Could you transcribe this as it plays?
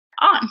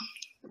on.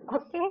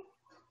 Okay.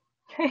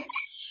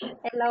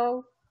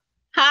 Hello.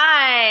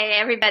 Hi,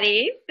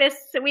 everybody.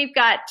 We've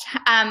got,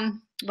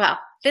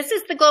 this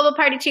is the Global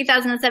Party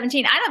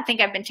 2017. I don't think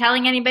I've been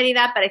telling anybody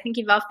that, but I think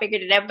you've all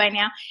figured it out by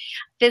now.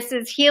 This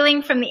is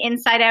Healing from the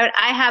Inside Out.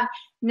 I have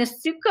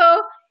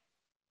Natsuko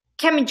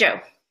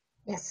Kamijo.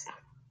 Yes.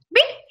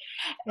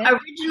 Yeah.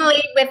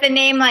 Originally with a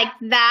name like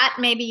that,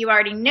 maybe you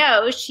already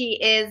know, she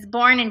is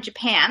born in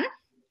Japan.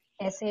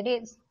 Yes, it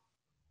is.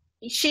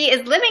 She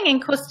is living in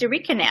Costa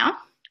Rica now.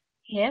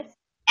 Yes.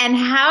 And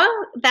how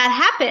that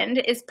happened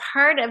is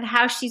part of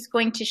how she's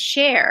going to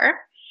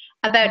share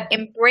about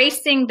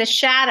embracing the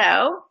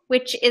shadow,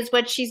 which is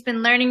what she's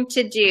been learning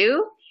to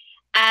do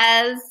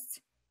as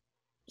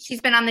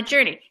she's been on the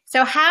journey.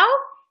 So how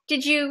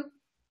did you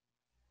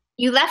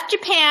left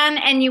Japan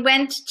and you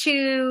went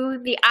to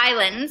the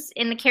islands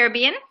in the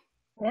Caribbean?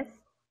 Yes.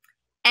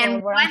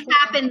 And what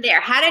happened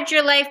there? How did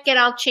your life get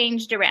all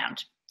changed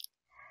around?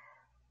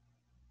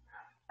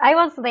 I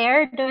was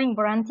there doing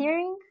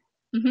volunteering.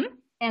 Mm-hmm.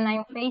 And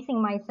I'm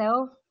facing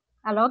myself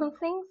a lot of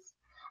things.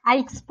 I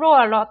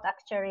explore a lot,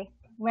 actually.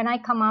 When I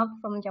come out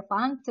from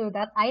Japan to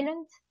that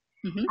island,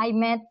 mm-hmm. I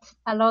met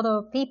a lot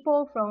of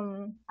people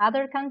from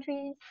other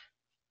countries,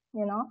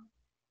 you know,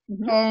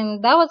 mm-hmm.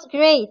 and that was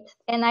great.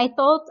 And I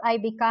thought I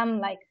become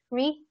like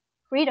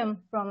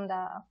freedom from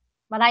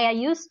what I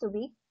used to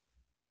be.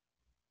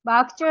 But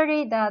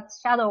actually that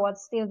shadow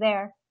was still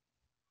there.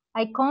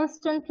 I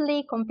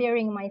constantly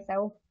comparing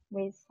myself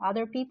with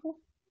other people.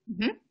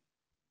 Mm-hmm.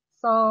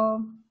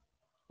 So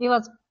it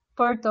was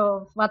part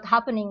of what's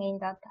happening in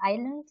that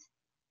island.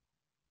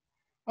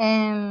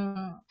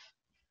 And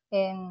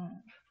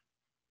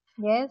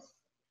yes.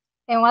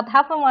 And what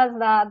happened was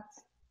that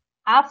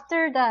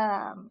after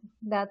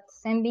that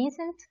St.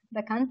 Vincent,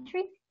 the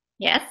country.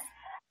 Yes.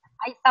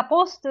 I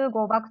supposed to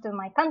go back to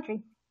my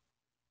country.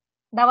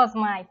 That was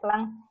my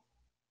plan.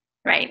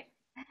 Right.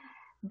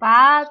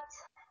 But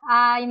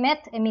I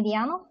met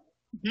Emiliano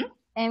mm-hmm.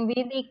 and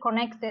really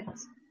connected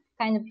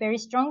kind of very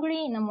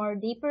strongly in a more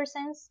deeper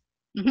sense,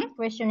 mm-hmm.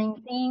 questioning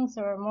things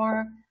or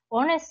more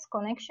honest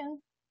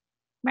connection.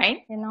 Right.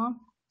 You know,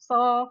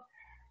 so,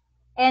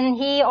 and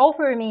he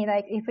offered me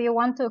like, if you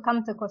want to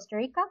come to Costa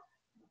Rica,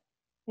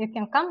 you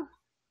can come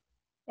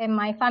and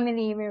my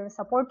family will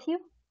support you.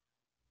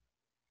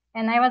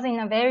 And I was in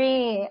a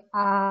very,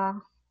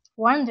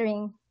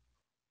 wondering,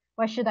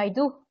 what should I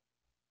do?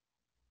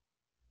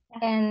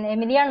 Yeah. And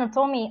Emiliano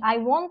told me, I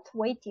won't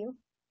wait you.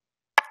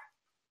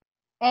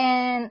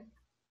 And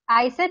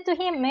I said to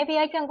him, maybe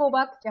I can go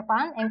back to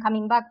Japan and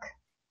coming back.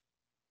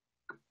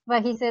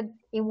 But he said,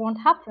 it won't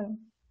happen.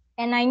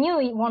 And I knew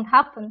it won't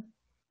happen.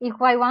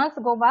 If I want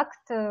to go back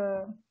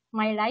to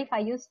my life I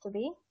used to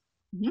be,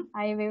 mm-hmm.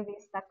 I will be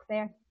stuck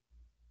there.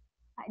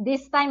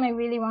 This time I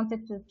really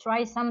wanted to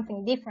try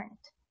something different.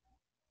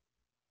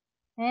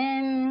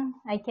 And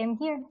I came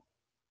here.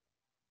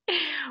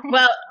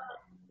 Well,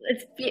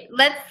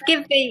 let's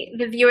give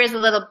the viewers a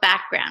little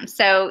background.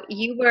 So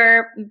you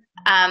were,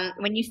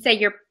 when you say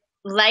your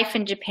life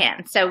in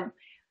Japan, so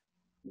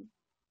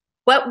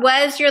what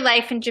was your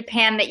life in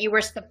Japan that you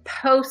were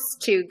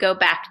supposed to go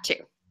back to?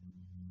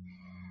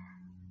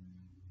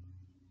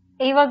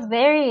 It was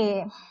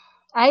very,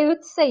 I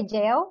would say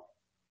jail.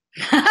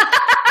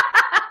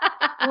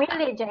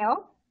 Really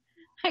jail.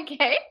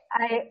 Okay.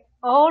 I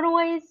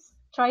always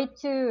try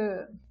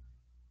to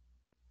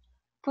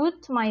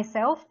put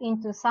myself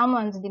into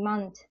someone's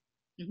demand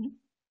mm-hmm.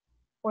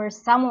 or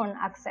someone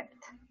accept,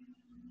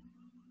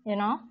 you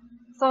know?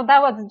 So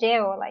that was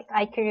jail, like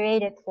I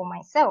created for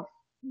myself.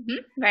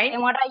 Mm-hmm. Right.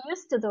 And what I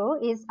used to do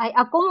is I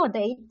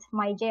accommodate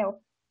my jail.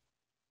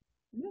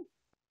 Mm-hmm.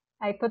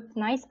 I put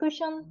nice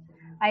cushion.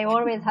 I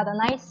always had a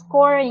nice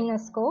score in a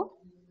school.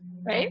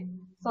 Right.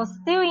 So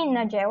still in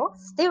a jail,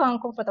 still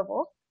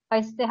uncomfortable,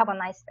 I still have a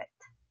nice bed.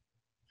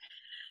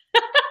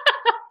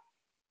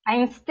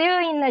 I'm still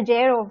in the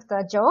jail of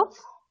the job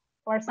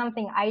or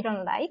something I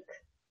don't like.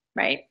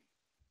 Right.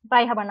 But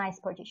I have a nice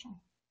position.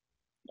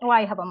 Or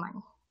I have a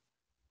money.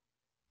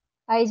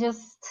 I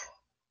just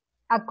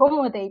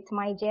accommodate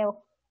my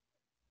jail.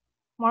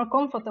 More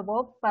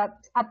comfortable, but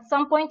at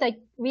some point I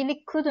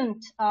really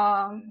couldn't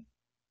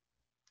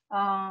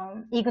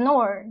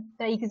ignore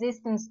the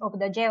existence of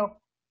the jail,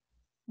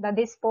 the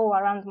dispo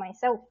around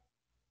myself.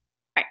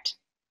 Right.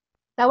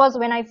 That was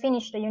when I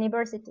finished the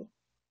university.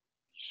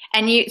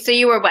 And so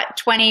you were what,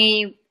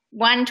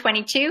 21,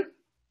 22?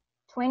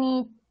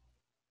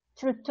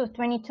 22.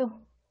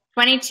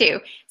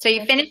 22. So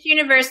you finished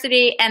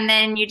university and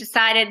then you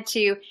decided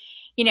to,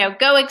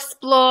 go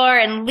explore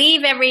and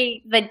leave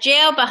the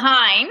jail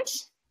behind.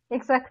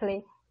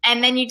 Exactly.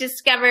 And then you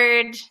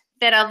discovered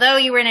that although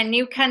you were in a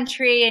new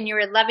country and you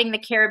were loving the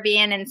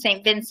Caribbean and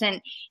St.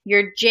 Vincent,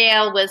 your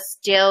jail was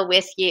still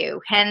with you.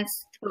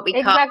 Hence what we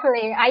call.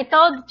 Exactly. I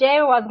thought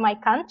jail was my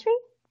country,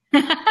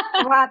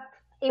 but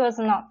it was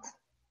not.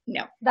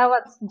 No. That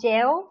was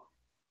jail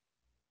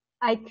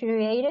I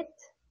created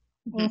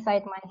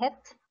inside my head.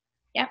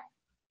 Yeah.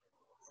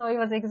 So it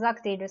was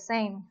exactly the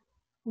same.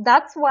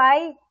 That's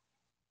why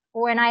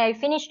when I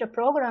finished the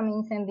program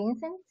in St.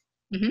 Vincent,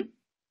 Mm-hmm.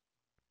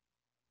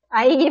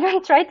 I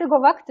even tried to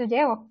go back to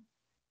jail.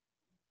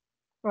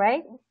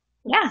 Right?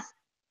 Yeah.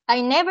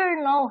 I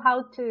never know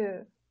how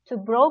to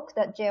broke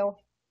that jail.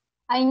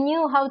 I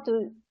knew how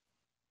to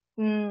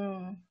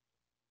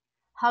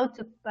how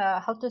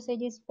to say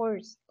this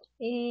first.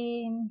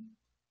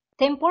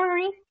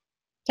 Temporary.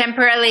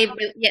 Temporarily,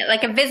 yeah,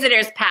 like a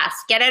visitor's pass.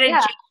 Get out of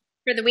jail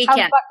for the Have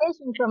weekend.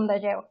 vacation from the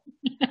jail.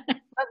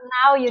 But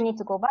now you need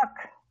to go back.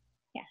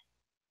 Yeah.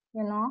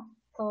 You know?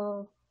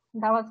 So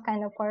that was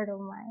kind of part of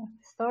my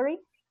story.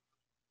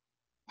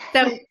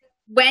 So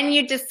when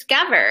you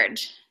discovered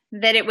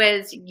that it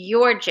was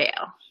your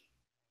jail,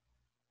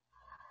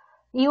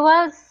 it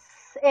was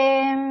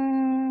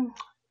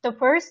the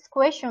first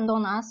question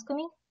Don asked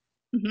me.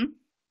 mm-hmm.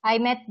 I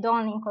met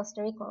Don in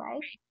Costa Rica, right?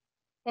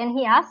 And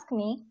he asked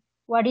me,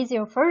 what is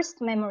your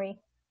first memory?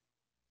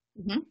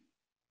 Mm-hmm.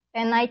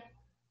 And I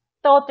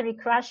totally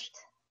crashed.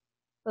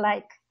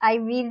 Like, I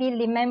really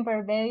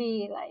remember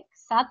very like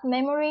sad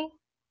memory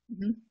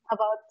Mm-hmm.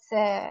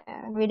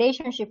 about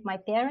relationship with my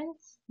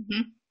parents.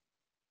 Mm-hmm.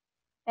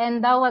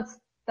 And that was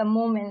the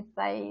moment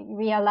I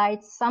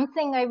realized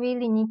something I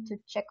really need to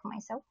check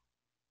myself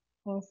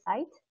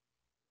inside.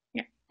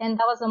 Yeah. And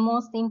that was the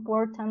most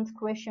important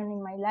question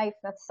in my life,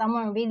 that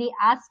someone really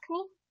asked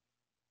me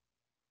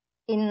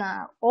in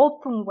an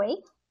open way.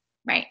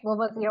 Right. What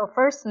was your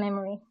first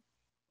memory?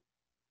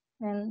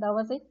 And that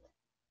was it.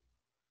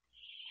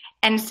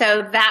 And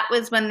so that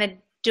was when the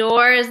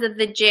doors of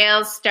the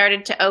jail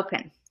started to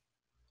open.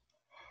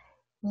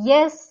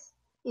 Yes,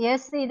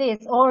 it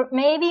is. Or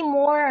maybe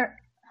more,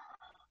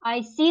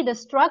 I see the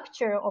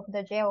structure of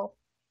the jail.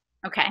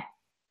 Okay.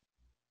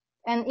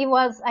 And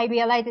I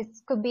realized it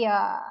could be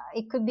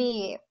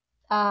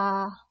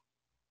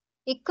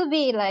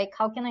like,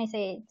 how can I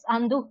say it?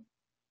 Undo.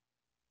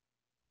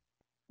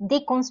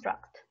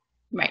 Deconstruct.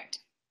 Right.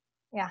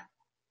 Yeah.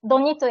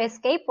 Don't need to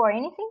escape or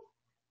anything,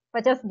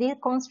 but just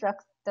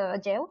deconstruct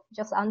the jail,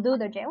 just undo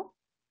the jail.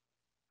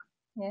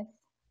 Yes.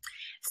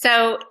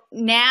 So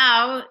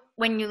now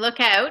when you look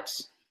out,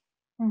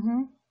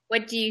 Mm-hmm.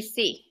 what do you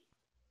see?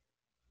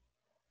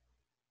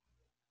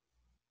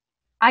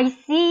 I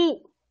see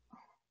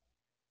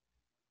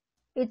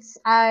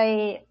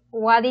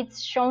what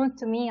it's shown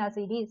to me as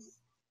it is.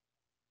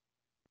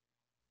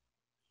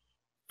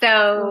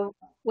 So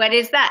what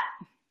is that?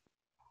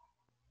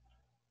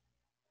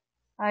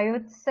 I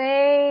would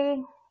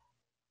say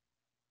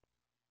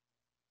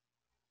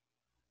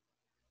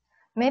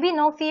maybe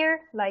no fear,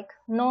 like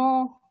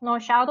no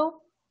shadow.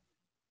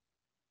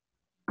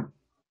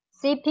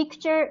 See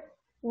picture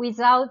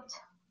without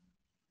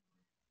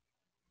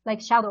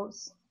like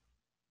shadows.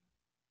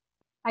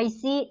 I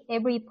see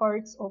every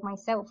part of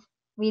myself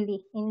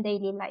really in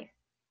daily life.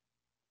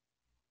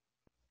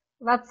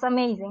 That's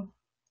amazing.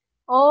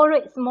 All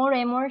small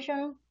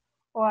emotion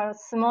or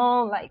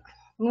small like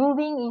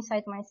moving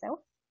inside myself.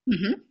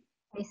 Mm-hmm.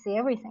 I see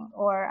everything,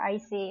 or I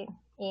see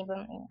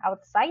even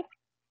outside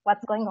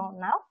what's going on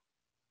now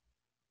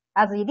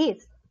as it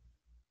is.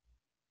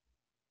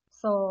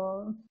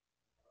 So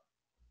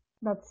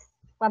that's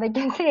what I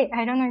can say.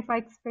 I don't know if I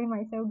explain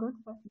myself good,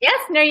 but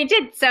Yes, no, you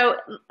did. So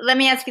let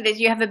me ask you this.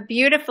 You have a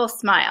beautiful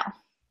smile.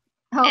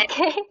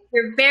 okay.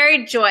 You're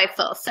very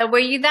joyful. So were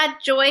you that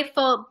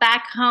joyful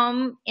back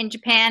home in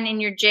Japan in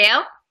your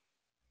jail?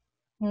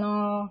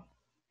 No.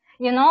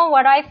 You know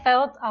what I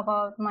felt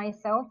about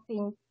myself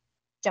in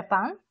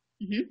Japan?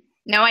 Mm-hmm.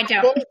 No, I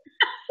don't.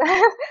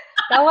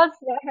 that was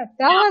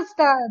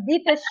the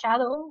deepest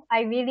shadow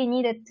I really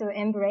needed to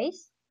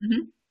embrace.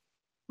 Mm-hmm.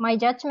 My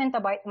judgment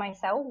about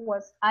myself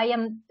was I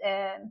am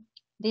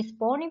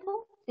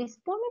disposable.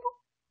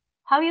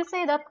 How you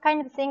say that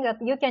kind of thing that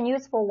you can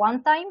use for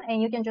one time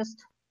and you can just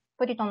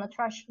put it on the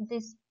trash?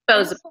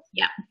 Disposable.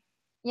 Yeah.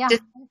 Yeah.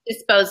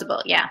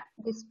 Disposable. Yeah.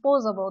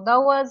 Disposable. That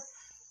was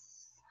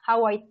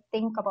how I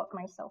think about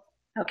myself.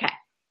 Okay.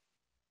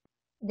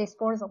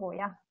 Disposable.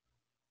 Yeah.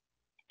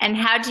 And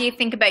how do you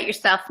think about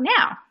yourself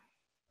now?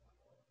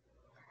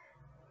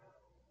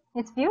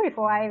 It's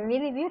beautiful.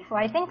 Really beautiful.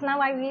 I think now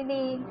I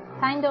really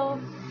kind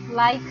of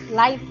like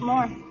life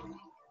more.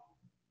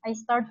 I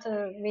start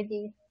to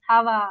really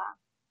have a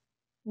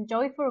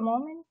joyful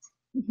moment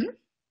Mm-hmm.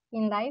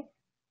 in life.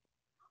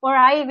 Or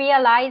I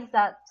realize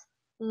that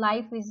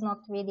life is not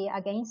really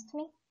against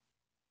me.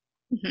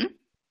 Mm-hmm.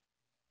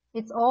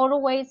 It's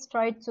always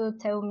try to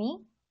tell me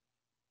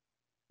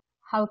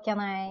how can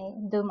I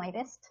do my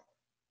best.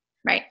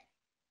 Right.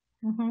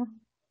 Mm-hmm.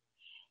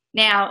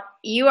 Now,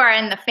 you are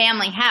in the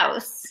family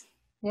house.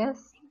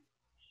 Yes.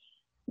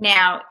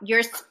 Now,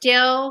 you're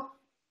still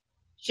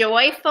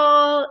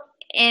joyful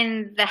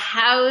in the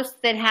house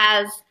that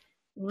has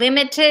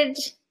limited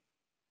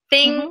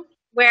things, Mm-hmm.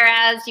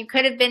 whereas you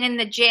could have been in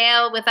the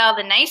jail with all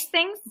the nice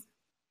things?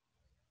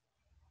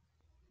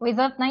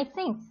 Without nice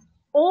things.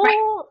 Oh,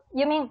 Right.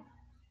 you mean,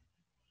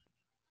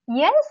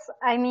 yes,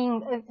 I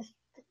mean,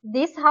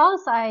 this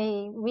house,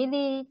 I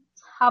really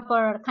have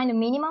a kind of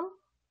minimum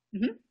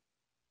Mm-hmm.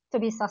 to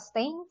be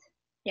sustained.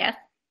 Yes.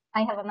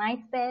 I have a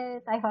nice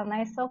bed. I have a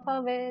nice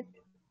sofa bed.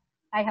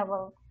 I have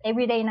a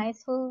everyday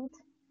nice food.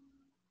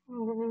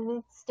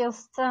 It's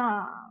just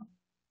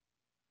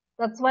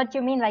that's what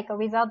you mean, like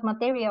without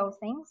material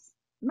things.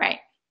 Right.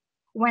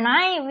 When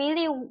I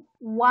really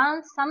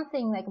want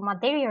something like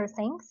material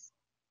things,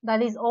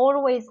 that is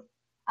always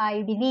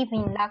I believe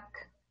in luck.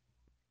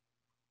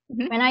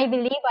 Mm-hmm. When I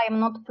believe I am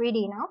not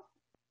pretty enough,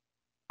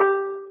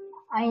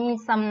 I need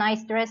some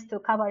nice dress to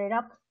cover it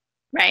up.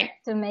 Right.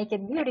 To make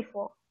it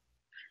beautiful.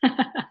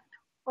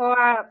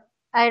 Or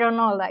I don't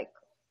know, like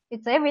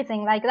it's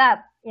everything like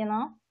that, you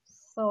know.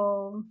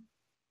 So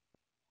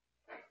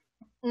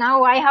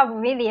now I have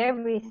really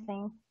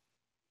everything.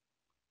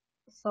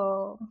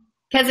 So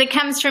because it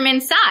comes from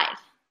inside.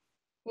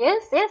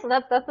 yes,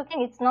 that's the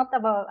thing. It's not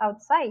about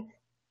outside.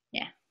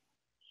 Yeah.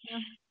 Yeah.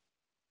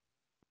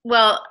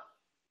 Well,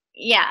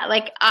 yeah,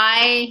 like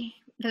I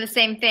do the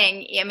same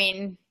thing. I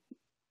mean,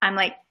 I'm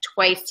like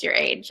twice your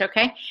age,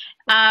 okay?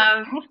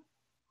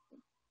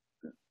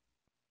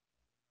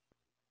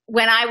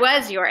 When I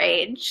was your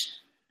age,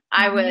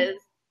 I was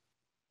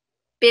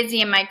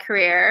busy in my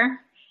career,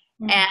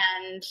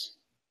 and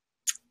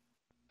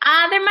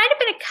there might have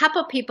been a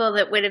couple people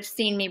that would have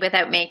seen me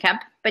without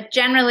makeup, but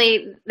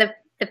generally the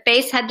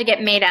face had to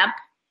get made up.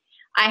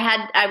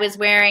 I was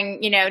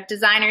wearing, you know,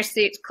 designer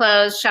suits,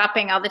 clothes,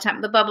 shopping all the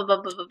time, blah, blah,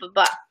 blah, blah, blah, blah,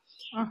 blah.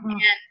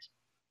 And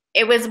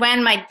it was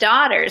when my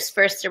daughters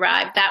first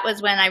arrived, that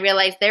was when I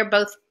realized they're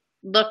both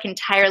look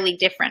entirely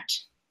different.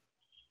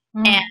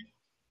 And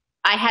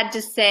I had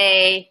to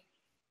say,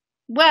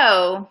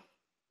 whoa,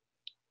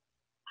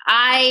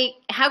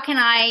 how can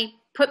I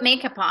put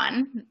makeup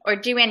on or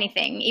do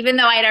anything, even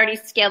though I had already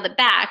scaled it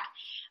back,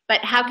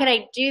 but how could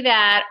I do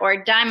that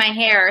or dye my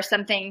hair or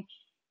something?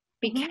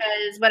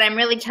 Because what I'm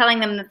really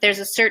telling them that there's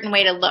a certain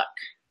way to look.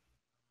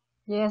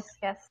 Yes,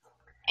 yes.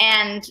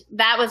 And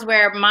that was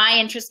where my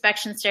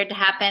introspection started to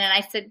happen. And I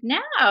said,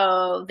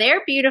 no,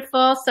 they're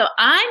beautiful, so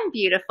I'm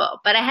beautiful.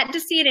 But I had to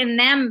see it in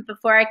them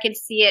before I could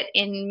see it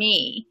in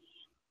me.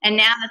 And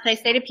now that's what I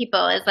say to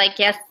people is like,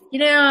 yes, you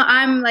know,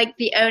 I'm like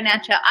the au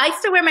naturel. I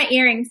still wear my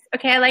earrings.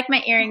 Okay, I like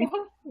my earrings.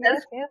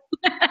 Yes, yes.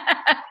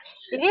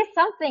 It is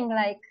something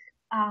like,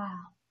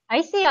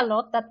 I see a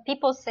lot that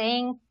people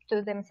saying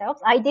to themselves,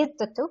 I did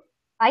too.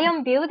 I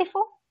am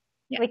beautiful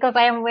because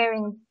I am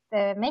wearing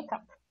the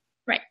makeup.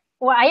 Right.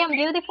 Or I am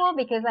beautiful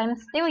because I'm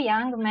still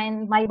young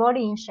and my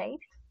body in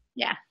shape.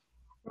 Yeah.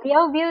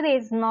 Real beauty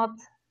is not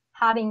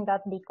having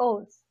that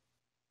because.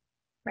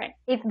 Right.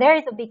 If there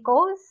is a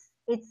because,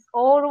 it's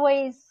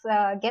always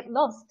get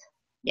lost.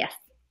 Yes.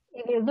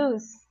 If you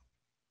lose.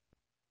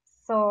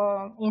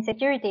 So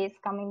insecurity is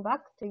coming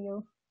back to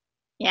you.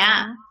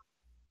 Yeah.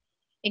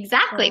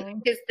 Exactly.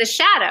 Because the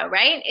shadow,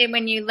 right? And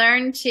when you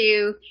learn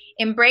to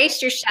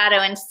embrace your shadow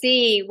and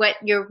see what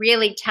you're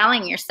really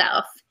telling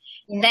yourself,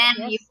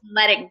 then you can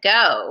let it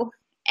go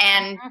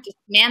and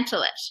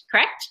dismantle it,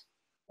 correct?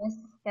 Yes,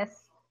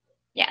 yes.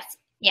 Yes,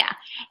 yeah.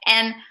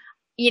 And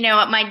you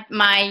know,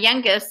 my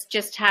youngest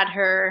just had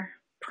her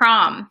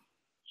prom.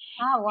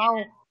 Oh,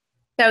 wow.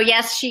 So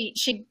yes, she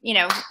you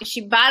know, she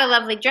bought a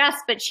lovely dress,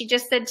 but she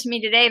just said to me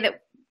today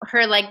that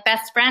her like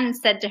best friend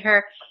said to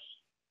her,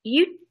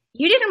 you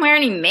didn't wear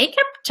any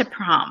makeup to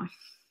prom.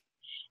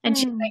 And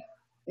she's like,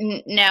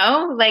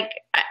 no, like,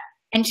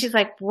 and she's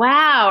like,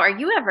 wow, are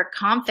you ever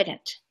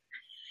confident?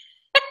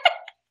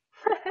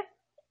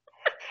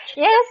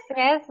 Yes,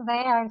 yes,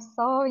 they are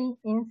so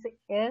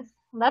insecure.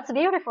 That's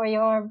beautiful.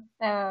 Your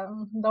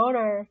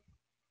daughter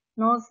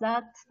knows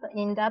that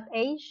in that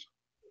age.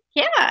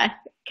 Yeah,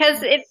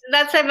 because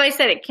that's what I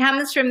said. It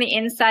comes from the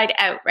inside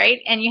out,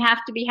 right? And you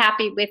have to be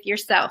happy with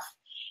yourself.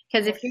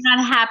 Because if you're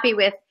not happy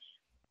with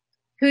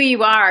who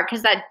you are,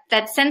 because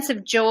that sense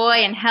of joy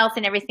and health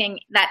and everything,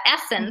 that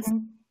essence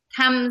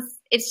comes.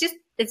 It's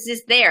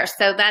just there.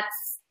 So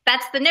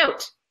that's the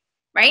note,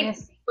 right?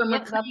 Yes,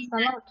 that's the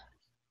note.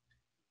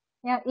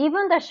 Yeah,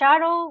 even the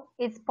shadow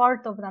is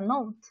part of the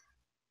note.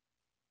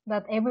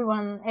 That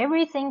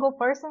every single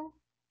person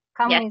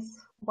comes with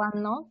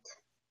one note,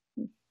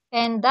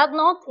 and that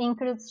note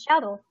includes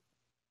shadow.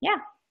 Yeah,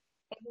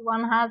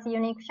 everyone has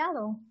unique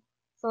shadow,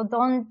 so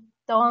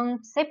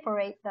don't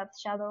separate that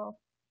shadow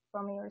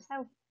from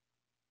yourself.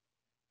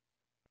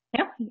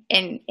 Yeah,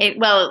 and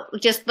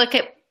just look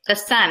at the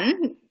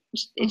sun.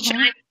 It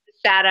shines the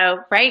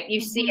shadow, right?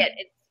 You see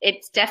it.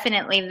 It's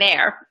definitely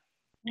there.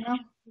 Yeah.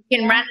 You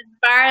can run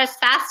as far as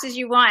fast as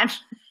you want.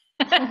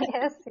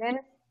 Yes, yes.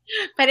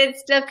 But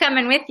it's still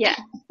coming with you.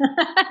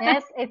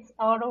 Yes, it's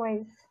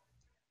always.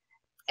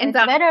 It's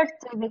better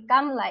to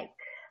become like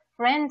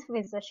friends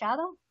with the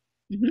shadow.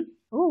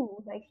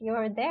 Ooh, like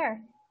you're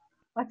there.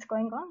 What's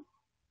going on?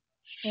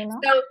 You know?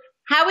 So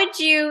how would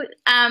you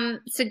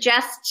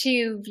suggest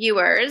to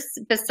viewers,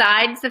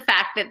 besides the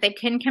fact that they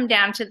can come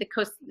down to the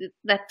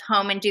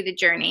home and do the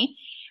journey,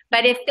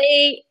 but if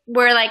they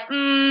were like, you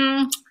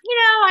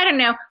know, I don't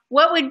know,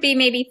 what would be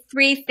maybe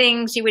 3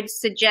 things you would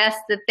suggest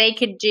that they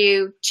could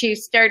do to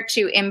start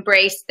to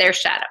embrace their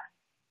shadow?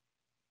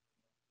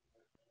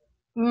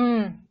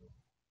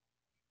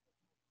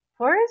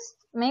 First,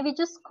 maybe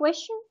just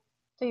question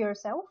to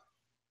yourself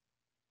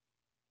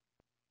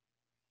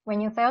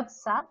when you felt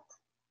sad.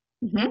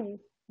 Ooh,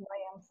 why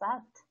I'm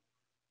sad?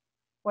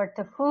 Or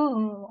to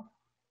whom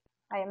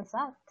I am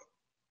sad?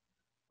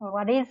 Or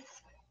what is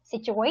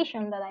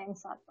situation that I am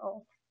sad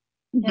of?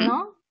 You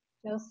know,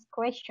 just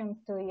question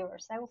to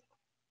yourself.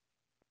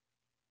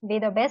 Be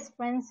the best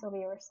friends of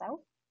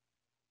yourself.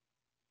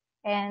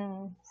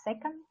 And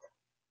second,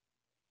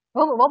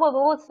 what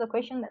was the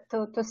question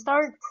to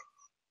start?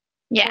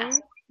 Yeah.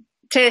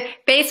 To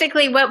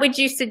basically, what would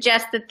you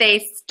suggest that they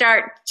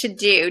start to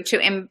do to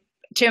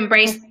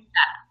embrace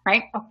that,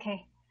 right?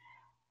 Okay.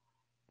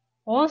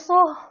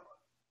 Also,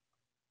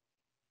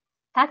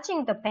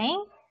 touching the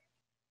pain.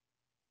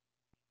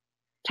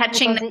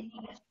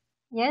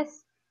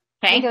 Yes.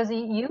 Okay. Because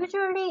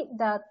usually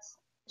that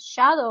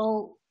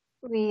shadow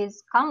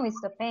come with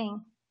the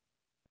pain.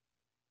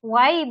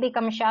 Why it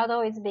becomes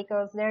shadow is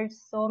because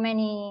there's so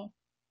many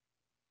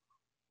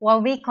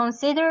what we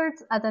considered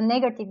as the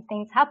negative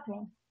things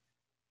happening.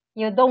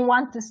 You don't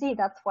want to see,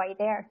 that's why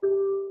they're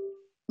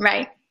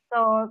right.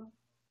 So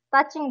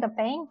touching the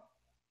pain,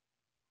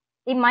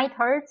 it might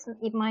hurt.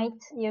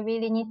 You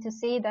really need to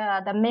see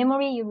the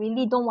memory you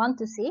really don't want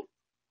to see.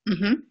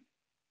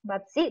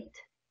 But see it.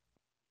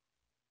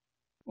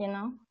 You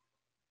know,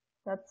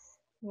 that's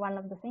one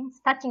of the things.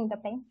 Touching the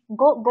pain.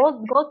 Go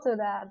to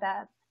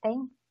the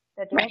pain,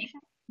 the direction.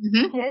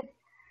 Right. Yes.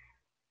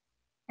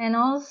 And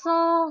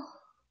also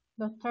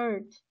the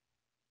third,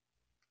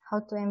 how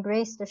to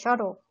embrace the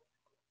shadow.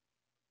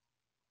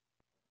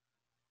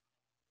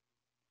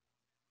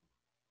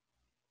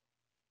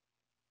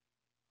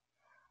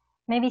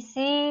 Maybe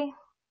see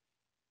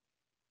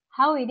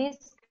how it is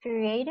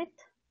created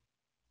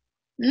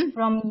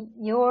from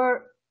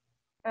your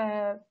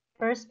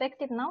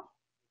perspective now.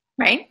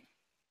 Right.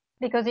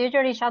 Because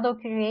usually shadow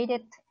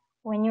created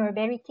when you're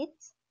very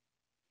kids.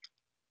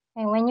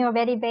 And when you're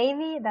very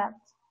baby, that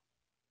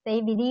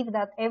they believe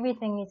that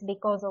everything is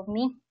because of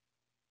me.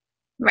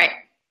 Right.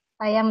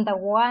 I am the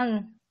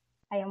one.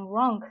 I am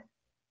wrong.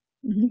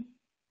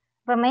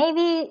 But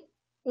maybe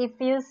if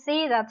you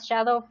see that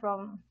shadow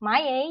from my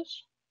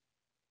age,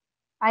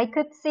 I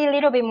could see a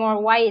little bit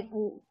more wide,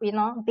 you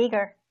know,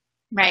 bigger.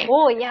 Right.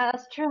 Oh, yeah,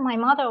 that's true. My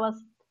mother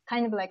was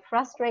kind of like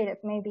frustrated,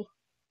 maybe.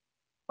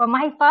 But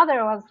my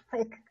father was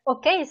like,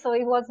 okay, so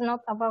it was not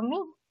about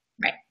me.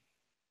 Right.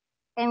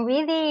 And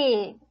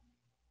really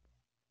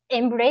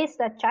embrace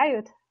that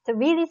child. To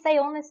really say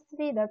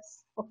honestly,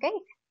 that's okay.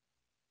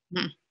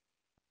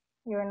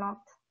 You're not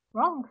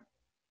wrong.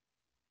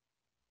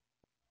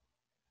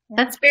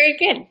 That's very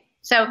good.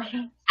 So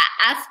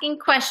asking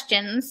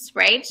questions,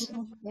 right?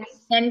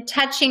 Yes. And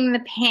touching the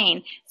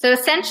pain. So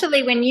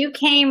essentially, when you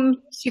came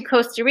to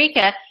Costa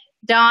Rica,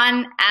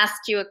 Dawn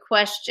asked you a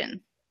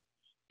question,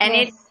 and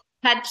it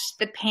touched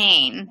the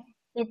pain.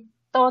 It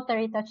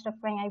totally touched the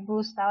pain. I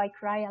bruised out. I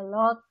cry a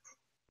lot.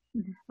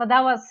 But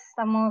that was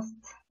the most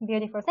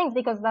beautiful thing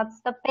because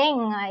that's the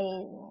pain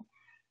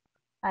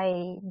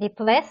I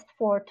depressed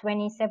for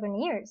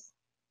 27 years.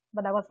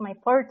 But that was my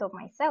part of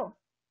myself.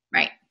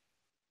 Right.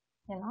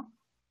 You know?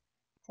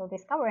 So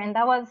discover. And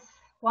that was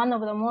one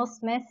of the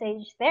most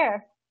message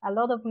there. A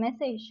lot of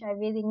message I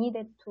really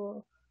needed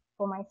for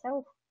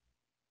myself.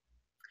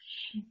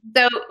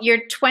 So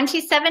you're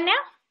 27 now?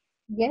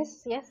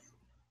 Yes, yes.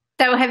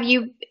 So have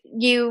you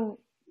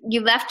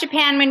left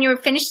Japan when you were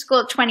finished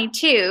school at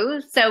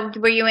 22. So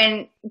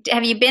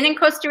have you been in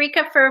Costa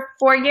Rica for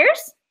 4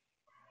 years?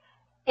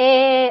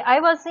 I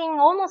was in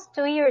almost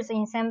 2 years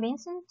in St.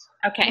 Vincent,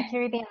 okay,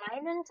 Caribbean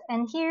island,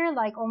 and here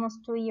like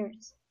almost 2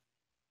 years.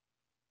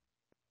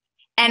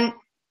 And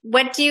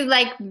what do you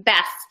like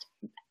best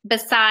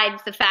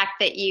besides the fact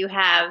that you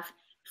have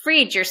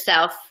freed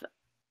yourself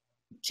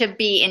to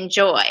be in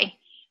joy?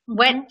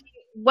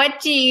 What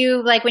do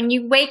you like when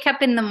you wake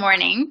up in the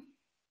morning?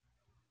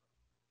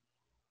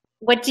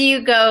 What do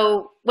you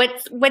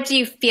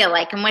feel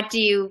like, and what do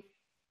you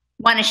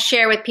want to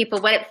share with people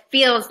what it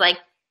feels like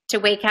to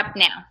wake up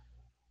now?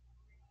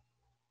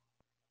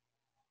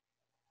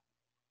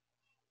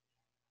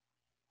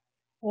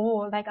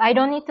 Oh, like I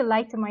don't need to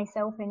lie to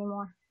myself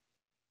anymore.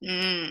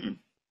 I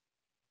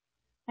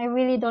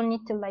really don't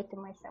need to lie to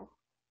myself.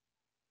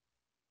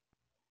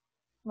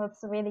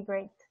 That's really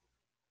great.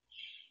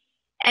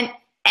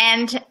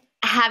 And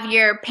have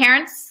your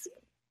parents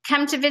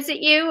come to visit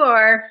you,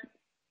 or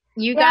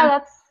you got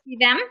to see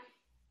them?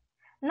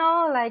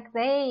 No, like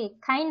I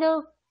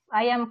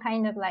am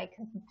kind of like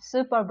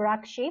super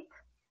black sheep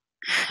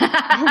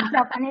in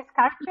Japanese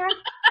culture.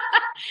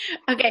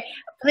 Okay,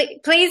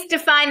 please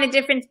define the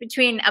difference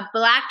between a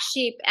black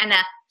sheep and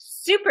a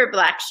super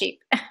black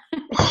sheep.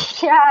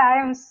 Yeah,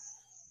 I'm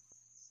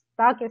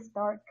dark as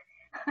dark.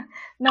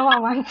 No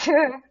one wants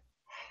to.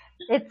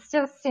 It's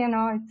just,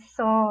 it's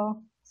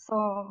so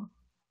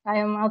I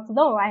am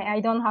outdoor. I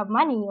don't have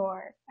money,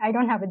 or I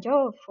don't have a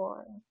job,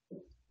 or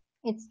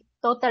it's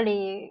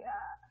totally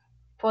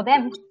for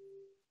them.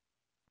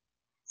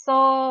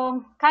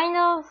 So kind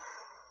of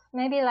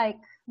maybe like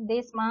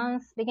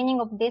beginning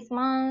of this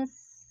month,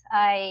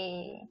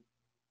 I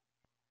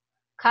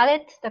call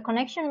it the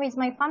connection with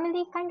my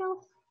family, kind of.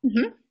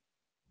 Mm-hmm.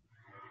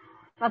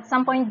 At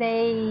some point,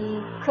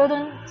 they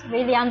couldn't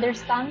really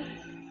understand.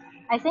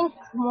 I think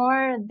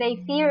more they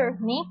fear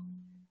me,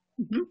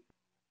 Mm-hmm.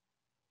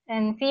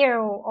 and fear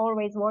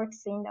always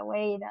works in a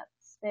way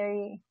that's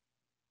very,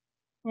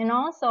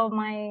 so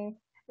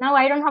now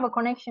I don't have a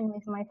connection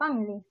with my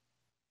family.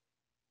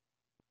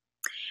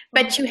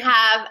 But you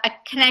have a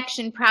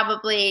connection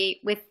probably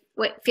with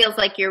what feels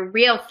like your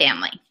real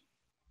family.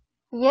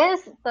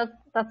 Yes, that's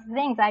the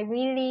thing. I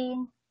really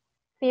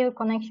feel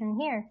connection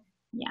here.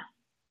 Yeah.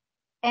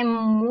 And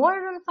more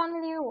than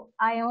family,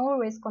 I am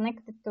always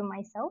connected to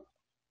myself.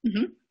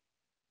 Mm-hmm.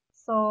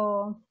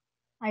 So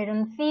I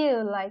don't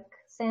feel like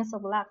sense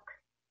of lack.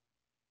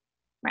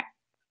 Right.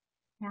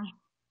 Yeah.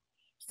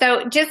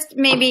 So just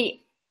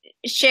maybe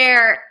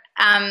share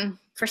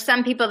for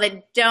some people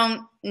that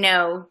don't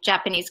know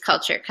Japanese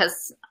culture,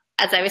 because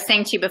as I was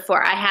saying to you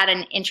before, I had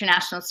an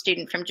international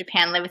student from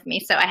Japan live with me,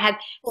 so I had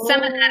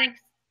some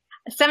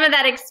of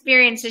that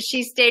experience as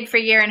she stayed for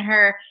a year, and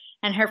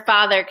her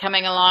father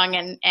coming along,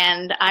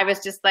 and I was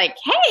just like,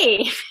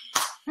 hey.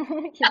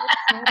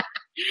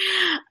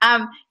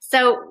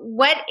 So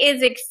what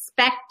is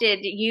expected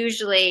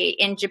usually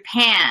in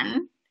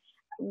Japan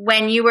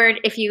when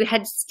if you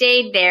had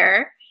stayed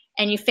there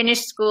and you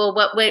finished school,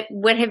 what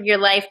would have your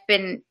life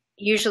been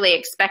usually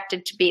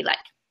expected to be like?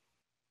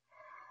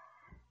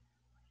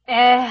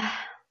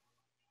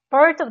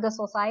 Part of the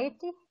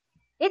society.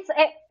 It's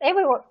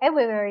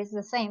everywhere is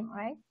the same,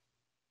 right?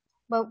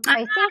 But I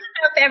think don't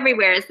know if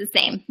everywhere is the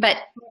same, but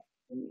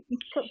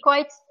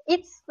quite.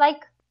 It's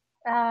like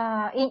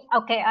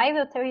okay. I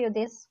will tell you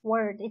this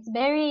word. It's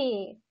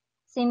very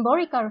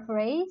symbolical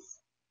phrase.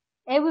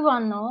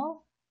 Everyone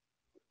know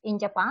in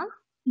Japan,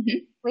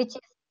 mm-hmm. which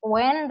is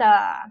when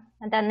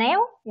the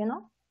nail,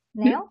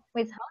 nail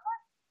with hammer.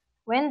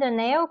 When the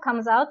nail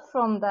comes out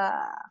from the,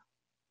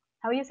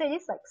 how you say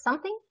this, like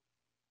something?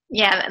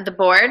 Yeah, the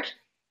board.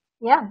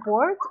 Yeah,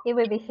 board. It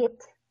will be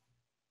hit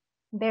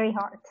very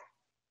hard.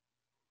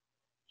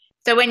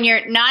 So when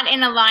you're not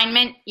in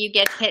alignment, you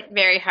get hit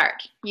very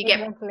hard.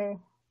 Exactly.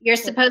 You're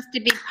supposed to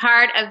be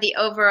part of the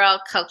overall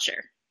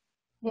culture.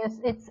 Yes,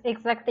 it's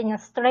exactly in a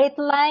straight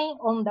line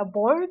on the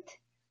board,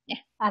 yeah,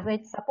 as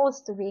it's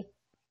supposed to be.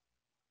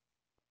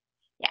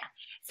 Yeah.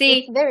 See,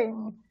 it's very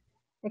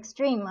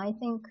extreme, I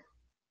think.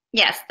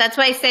 Yes, that's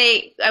why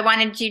I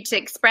wanted you to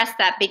express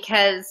that,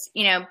 because,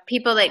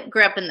 people that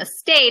grew up in the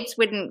States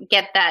wouldn't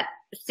get that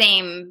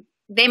same,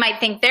 they might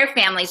think their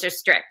families are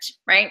strict,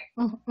 right?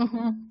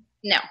 Mm-hmm.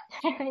 No.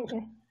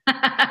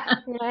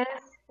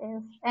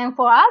 Yes. And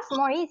for us,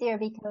 more easier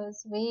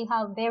because we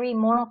have very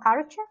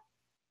monoculture.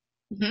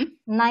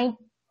 Mm-hmm.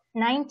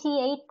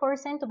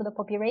 98% of the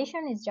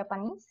population is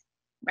Japanese.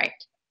 Right.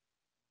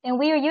 And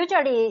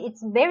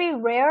it's very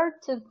rare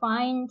to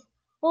find,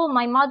 oh,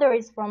 my mother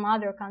is from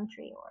other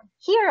country, or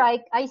here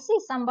I see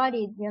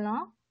somebody,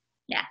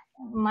 Yeah.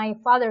 My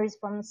father is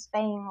from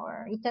Spain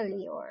or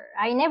Italy, or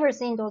I never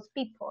seen those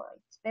people.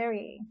 It's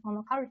very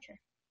monoculture.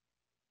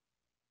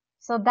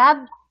 So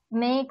that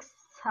makes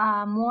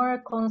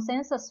more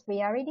consensus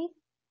reality,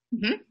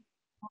 mm-hmm.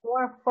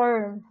 more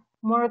firm,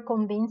 more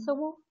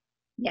convincible.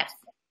 Yes.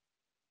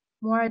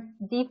 More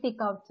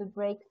difficult to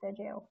break the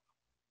gel.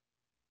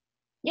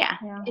 Yeah.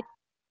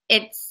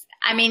 Since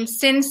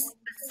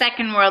the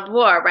Second World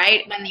War,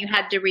 right, when you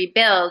had to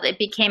rebuild, it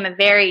became a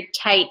very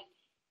tight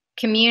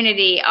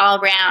community all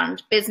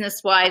around,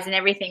 business-wise, and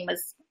everything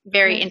was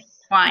very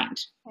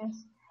intertwined.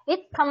 Yes.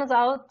 It comes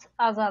out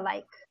as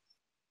a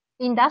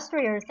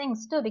industrial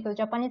things too, because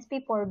Japanese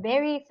people are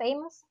very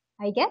famous,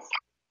 I guess,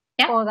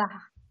 for the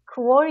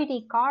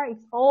quality car.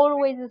 It's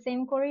always the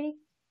same quality.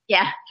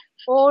 Yeah.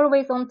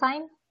 Always on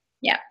time.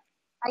 Yeah.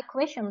 I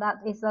question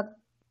that. Is that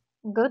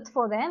good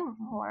for them,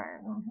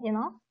 or,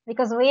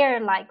 because we are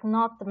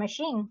not the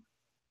machine.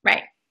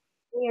 Right.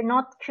 We are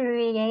not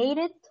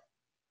created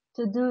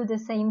to do the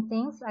same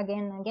things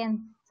again and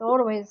again. So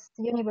always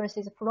the universe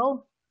is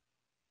flow.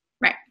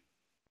 Right.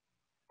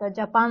 But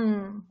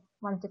Japan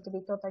wanted to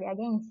be totally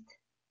against.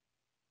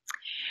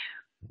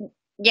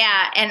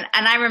 Yeah, and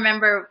I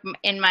remember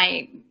in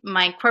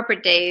my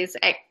corporate days,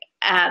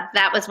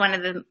 that was one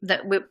of the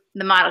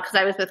model, because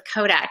I was with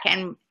Kodak,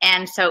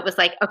 and so it was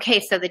like, okay,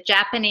 so the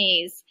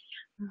Japanese,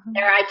 mm-hmm.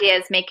 their idea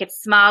is make it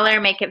smaller,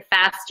 make it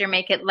faster,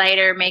 make it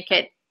lighter, make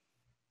it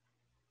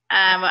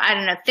I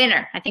don't know,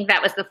 thinner. I think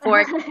that was the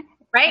four,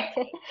 right?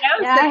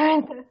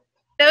 Yeah. So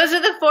those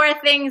are the four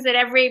things that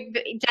every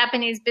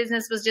Japanese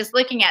business was just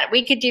looking at.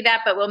 We could do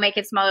that, but we'll make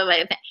it smaller,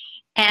 lighter,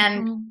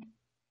 and. Mm-hmm.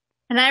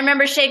 And I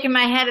remember shaking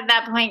my head at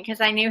that point,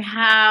 because I knew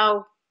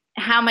how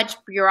much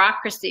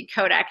bureaucracy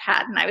Kodak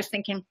had. And I was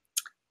thinking,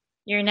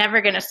 you're never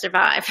going to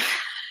survive.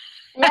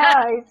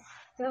 Yeah, it's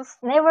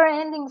just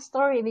never-ending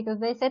story, because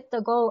they set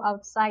the goal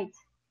outside.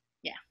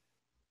 Yeah.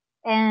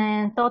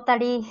 And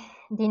totally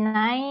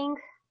denying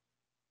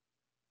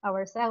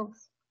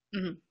ourselves.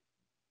 Mm-hmm.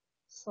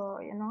 So,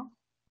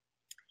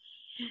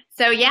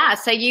 So, yeah.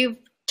 So you've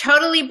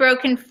totally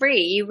broken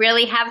free. You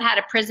really have had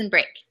a prison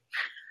break.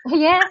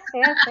 Yes,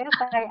 yes, yes.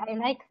 I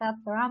like that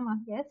drama.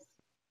 Yes.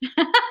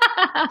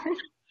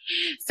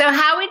 So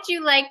how would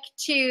you like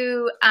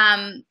to,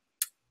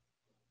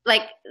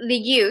 like the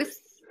youth,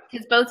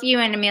 because both you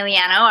and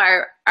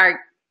Emiliano are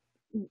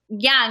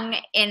young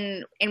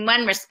in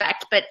one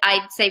respect, but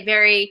I'd say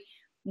very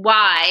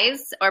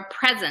wise or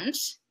present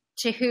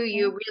to who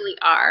you really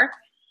are.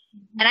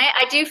 And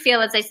I do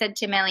feel, as I said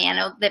to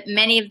Emiliano, that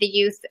many of the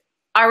youth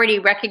already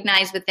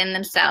recognize within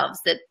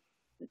themselves that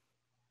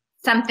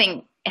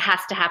something has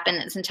to happen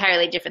that's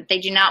entirely different. They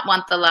do not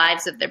want the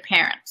lives of their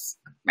parents,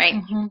 right?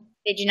 Mm-hmm.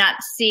 They do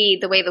not see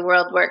the way the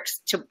world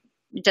works.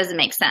 It doesn't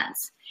make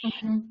sense.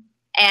 Mm-hmm.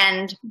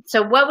 And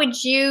so what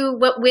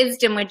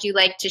wisdom would you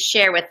like to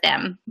share with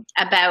them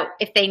about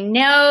if they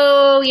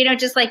know,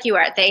 just like you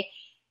are,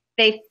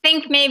 they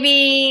think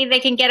maybe they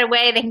can get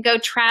away, they can go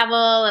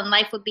travel and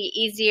life will be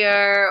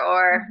easier,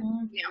 or,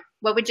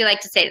 what would you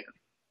like to say to them?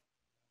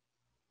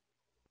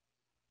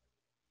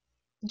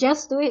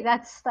 Just do it.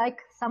 That's like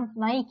some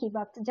Nike,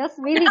 but just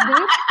really do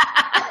it.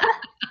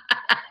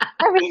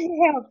 That really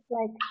helps.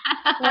 Like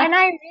when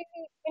I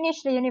really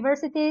finished the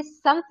university,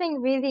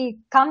 something really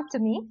come to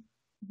me,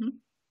 and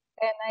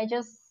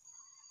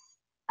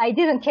I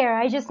didn't care.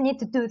 I just need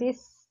to do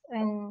this,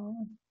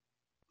 and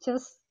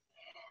just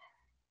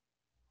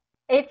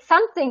if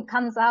something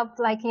comes up,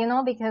 like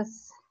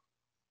because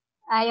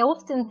I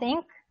often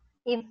think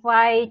if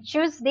I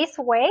choose this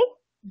way,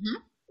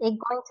 it's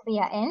going to be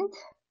an end.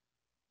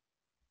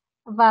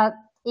 But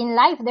in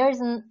life,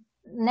 there's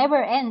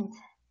never end.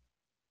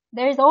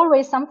 There is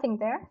always something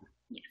there.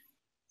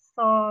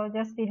 So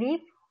just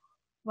believe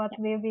what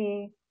will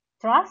be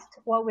trust,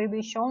 what will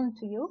be shown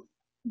to you,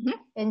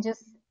 and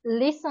just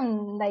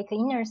listen like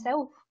inner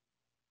self.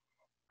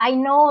 I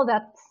know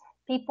that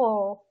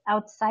people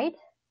outside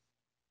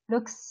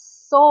look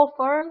so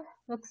firm,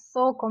 look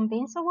so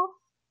convincible,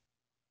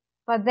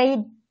 but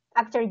they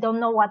actually don't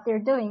know what they're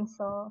doing.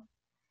 So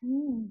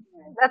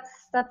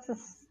that's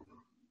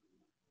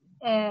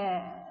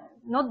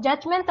not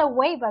judgmental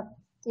way, but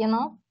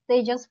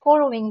they just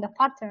following the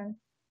pattern.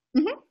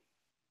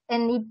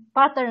 And the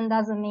pattern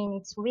doesn't mean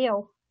it's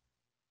real.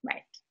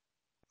 Right.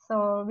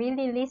 So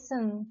really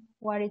listen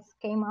what it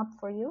came up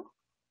for you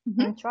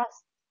and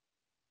trust.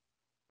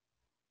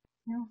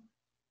 Yeah.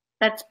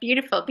 That's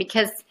beautiful,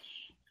 because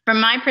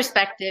from my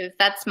perspective,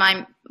 that's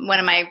one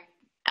of my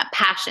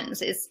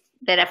passions, is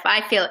that if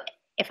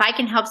I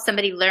can help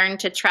somebody learn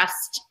to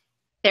trust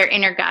their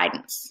inner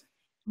guidance,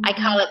 I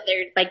call it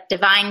their like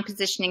divine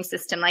positioning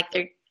system, like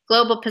their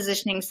global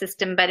positioning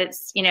system, but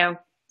it's,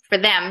 for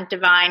them,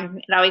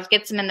 divine. It always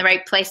gets them in the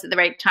right place at the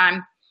right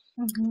time.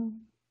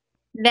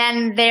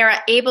 Then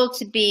they're able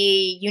to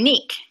be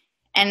unique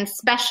and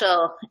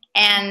special,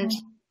 and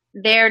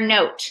their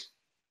note,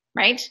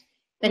 right?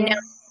 The note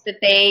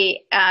that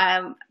they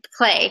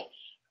play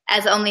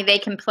as only they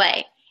can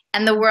play.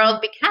 And the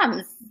world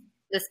becomes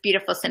this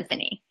beautiful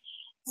symphony.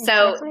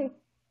 Exactly. So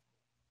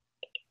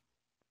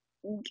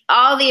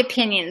all the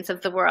opinions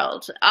of the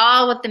world,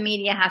 all what the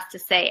media has to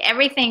say,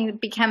 everything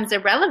becomes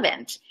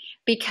irrelevant,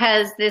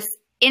 because this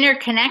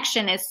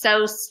interconnection is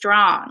so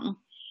strong.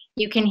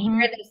 You can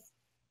hear this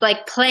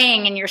like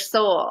playing in your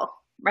soul,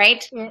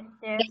 right? Yes.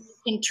 You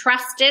can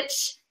trust it,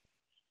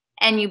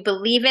 and you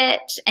believe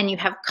it, and you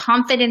have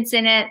confidence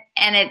in it,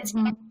 and it's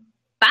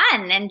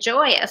fun and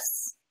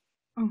joyous.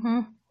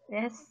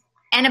 Yes.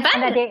 And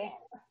abundant.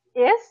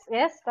 Yes,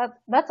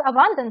 that's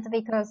abundant,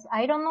 because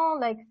I don't know,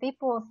 like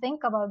people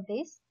think about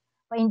this,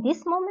 but in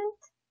this moment,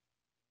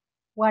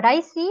 what I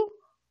see,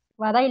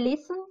 what I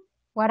listen,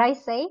 what I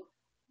say,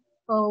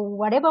 or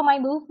whatever my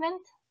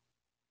movement,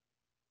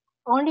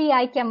 only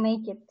I can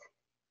make it.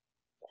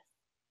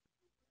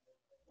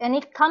 And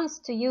it comes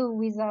to you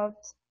without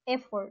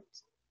effort.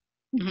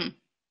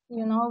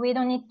 We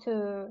don't need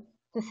to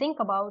think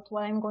about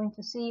what I'm going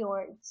to see,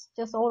 or it's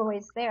just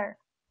always there.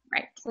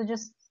 Right. So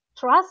just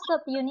trust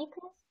that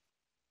uniqueness.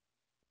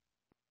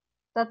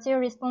 That's your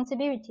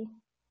responsibility.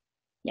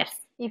 Yes.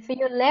 If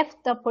you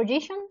left the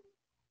position,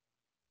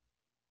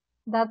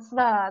 that's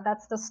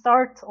the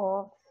start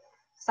of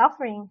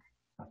suffering.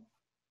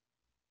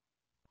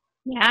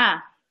 Yeah.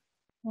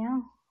 Yeah.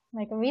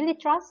 Like really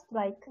trust,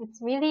 like it's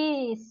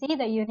really see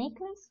the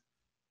uniqueness.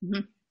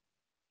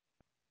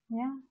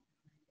 Yeah.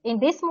 In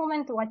this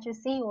moment, what you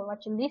see or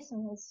what you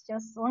listen is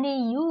just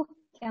only you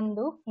can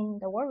do in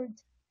the world,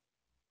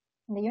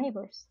 in the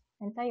universe,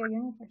 entire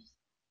universe.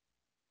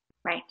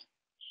 Right.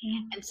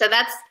 And so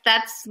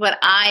that's what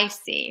I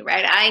see,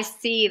 right? I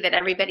see that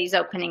everybody's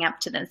opening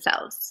up to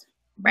themselves,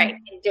 right?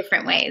 In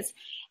different ways.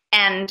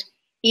 And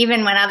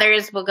even when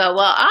others will go,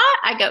 well,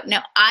 I go,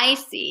 no, I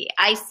see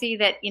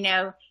that,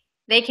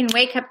 they can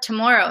wake up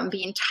tomorrow and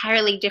be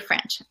entirely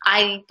different.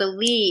 I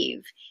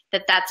believe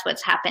that that's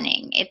what's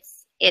happening.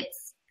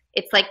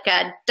 It's like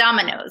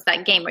dominoes,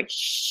 that game where,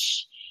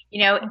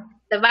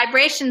 the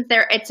vibrations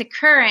there, it's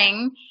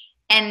occurring.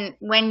 And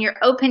when you're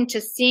open to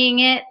seeing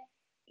it,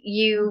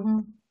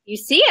 you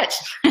see it.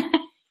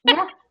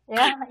 Yeah,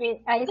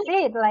 I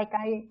see it. Like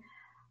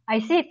I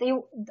see it.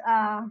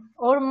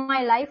 All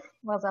my life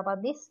was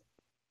about this.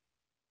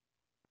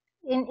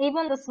 in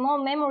even the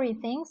small memory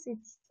things,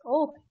 it's,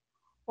 oh,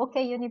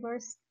 okay,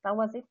 universe, that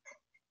was it.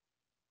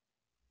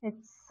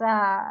 It's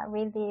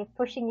really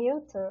pushing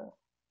you to,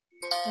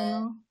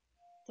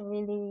 to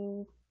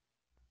really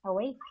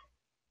awake.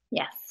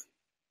 Yes.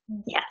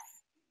 Yes.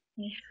 Yes.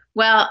 Yes.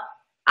 Well,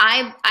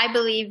 I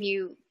believe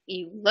you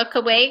look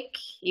awake,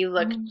 you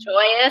look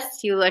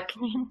joyous, you look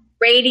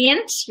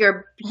radiant,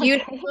 you're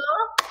beautiful,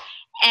 Okay.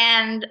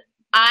 and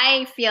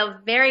I feel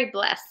very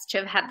blessed to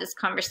have had this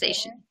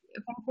conversation.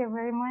 Thank you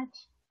very much.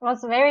 It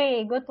was a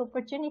very good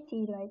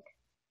opportunity, like,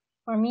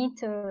 for me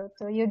to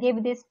you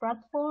give this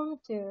platform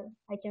to,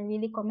 I can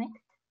really connect.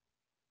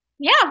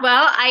 Yeah,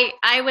 well,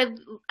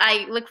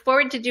 I look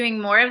forward to doing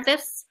more of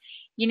this,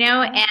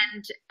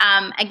 and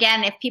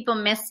again, if people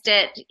missed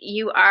it,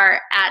 you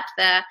are at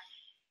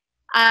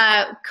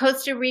the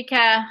Costa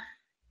Rica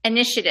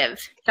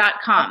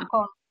initiative.com,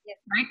 Yes.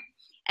 right?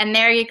 And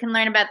there you can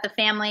learn about the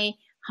family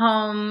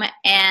home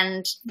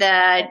and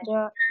the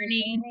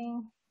journey.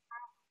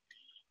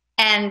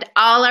 And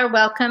all are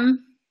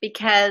welcome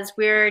because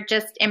we're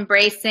just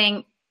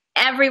embracing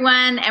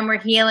everyone and we're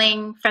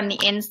healing from the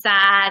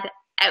inside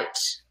out.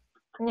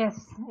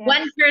 Yes.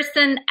 One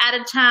person at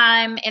a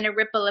time in a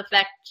ripple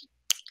effect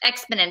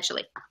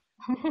exponentially.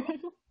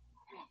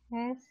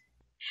 Yes.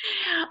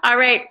 All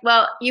right.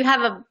 Well, you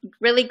have a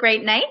really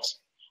great night.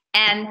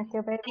 And thank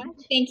you very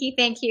much.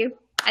 Thank you.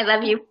 I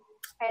love you.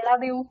 I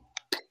love you.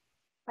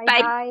 Bye.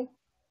 Bye.